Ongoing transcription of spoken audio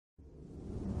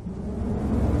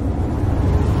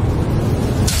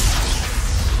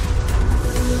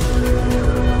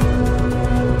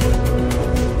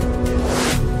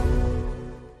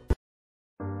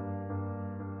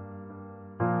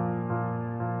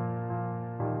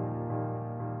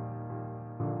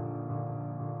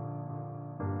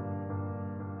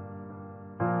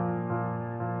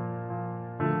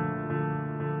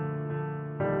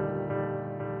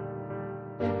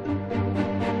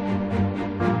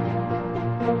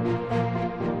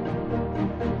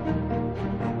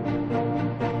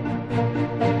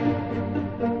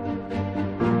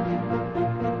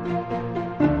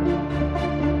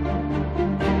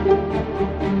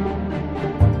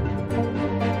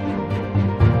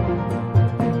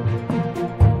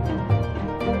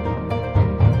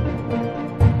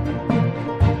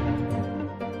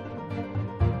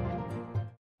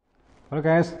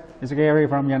Hello guys, it's Gary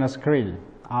from Yanascree.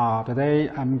 Today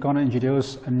I'm going to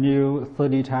introduce a new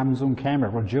 30x zoom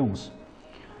camera for drones.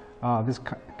 This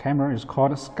camera is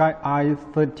called Sky-Eye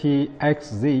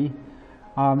 30XZ.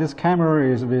 This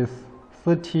camera is with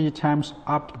 30x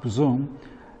optical zoom,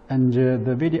 and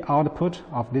the video output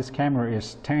of this camera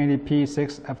is 1080p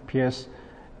 6 fps,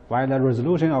 while the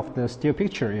resolution of the still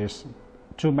picture is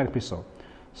 2 megapixels.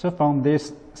 So from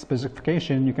this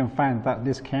specification, you can find that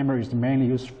this camera is mainly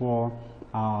used for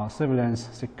surveillance,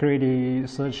 security,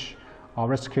 search, or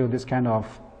rescue, this kind of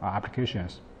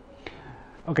applications.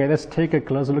 Okay, let's take a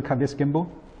closer look at this gimbal.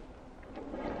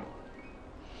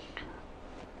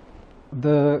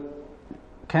 The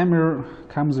camera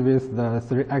comes with the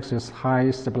 3-axis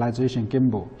high stabilization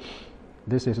gimbal.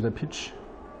 This is the pitch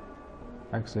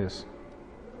axis,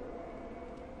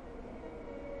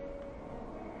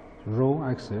 roll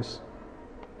axis,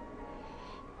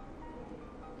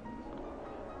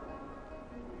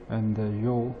 and the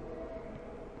yaw.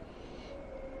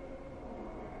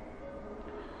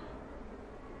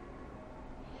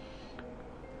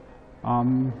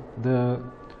 The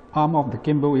arm of the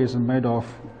gimbal is made of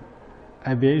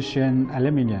aviation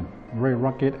aluminum, very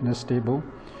rugged and stable,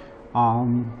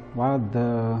 while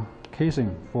the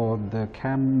casing for the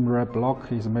camera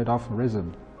block is made of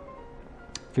resin,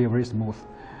 very smooth.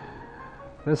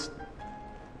 Let's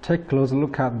take a close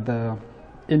look at the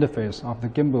interface of the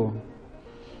gimbal.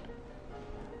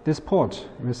 This port,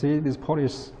 you see, this port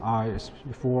is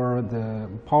for the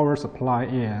power supply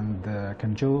and the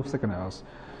control signals.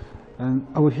 And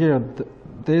over here,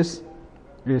 this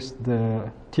is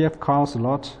the TF card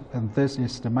slot, and this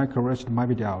is the micro HDMI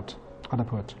video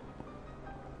output.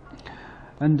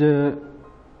 And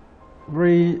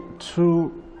very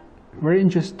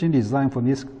interesting design for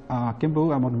this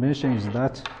gimbal I want to mention is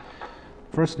that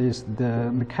first is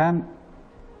the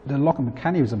lock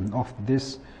mechanism of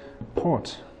this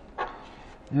port.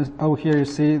 Over here you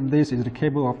see this is the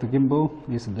cable of the gimbal,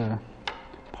 this is the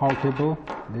power cable,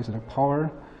 this is the power,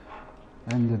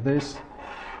 and this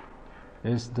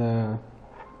is the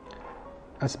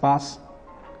S bus,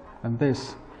 and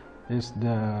this is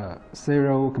the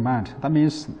serial command. That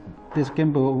means this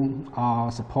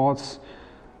gimbal supports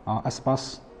S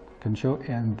bus control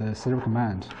and the serial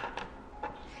command.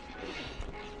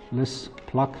 Let's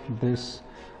plug this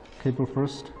cable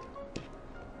first.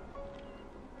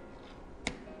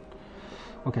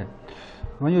 Okay,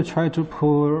 when you try to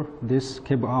pull this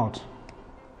cable out,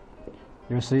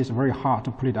 you see it's very hard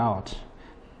to pull it out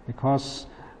because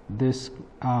this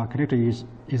connector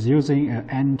is using an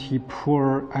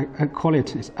anti-pull, I call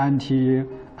it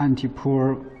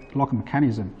anti-pull lock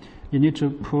mechanism. You need to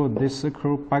pull this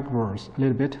circle backwards a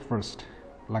little bit first,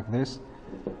 like this.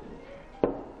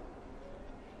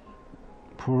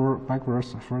 Pull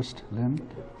backwards first, then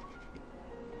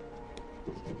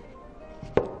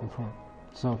pull.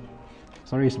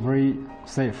 So it's very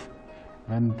safe,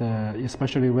 and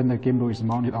especially when the gimbal is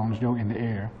mounted on drone in the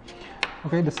air.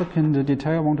 Okay, the second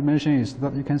detail I want to mention is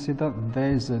that you can see that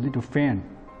there is a little fan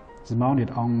is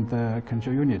mounted on the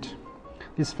control unit.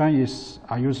 This fan is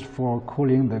used for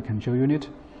cooling the control unit.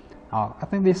 I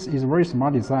think this is a very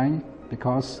smart design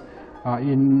because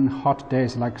in hot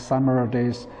days like summer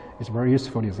days, it's very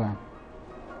useful design.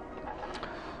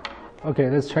 Okay,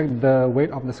 let's check the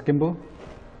weight of this gimbal.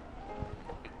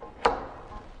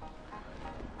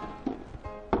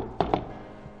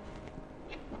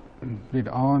 Lead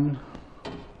on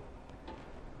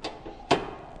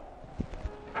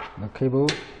the cable,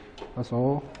 that's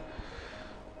all.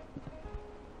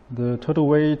 The total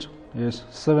weight is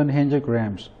 700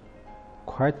 grams,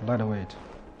 quite lightweight.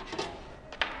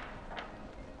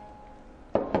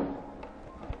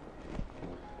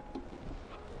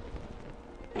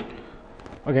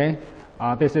 Okay,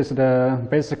 this is the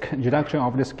basic introduction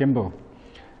of this gimbal.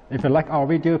 If you like our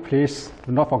video, please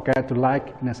do not forget to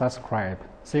like and subscribe.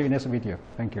 See you in next video.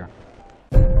 Thank you.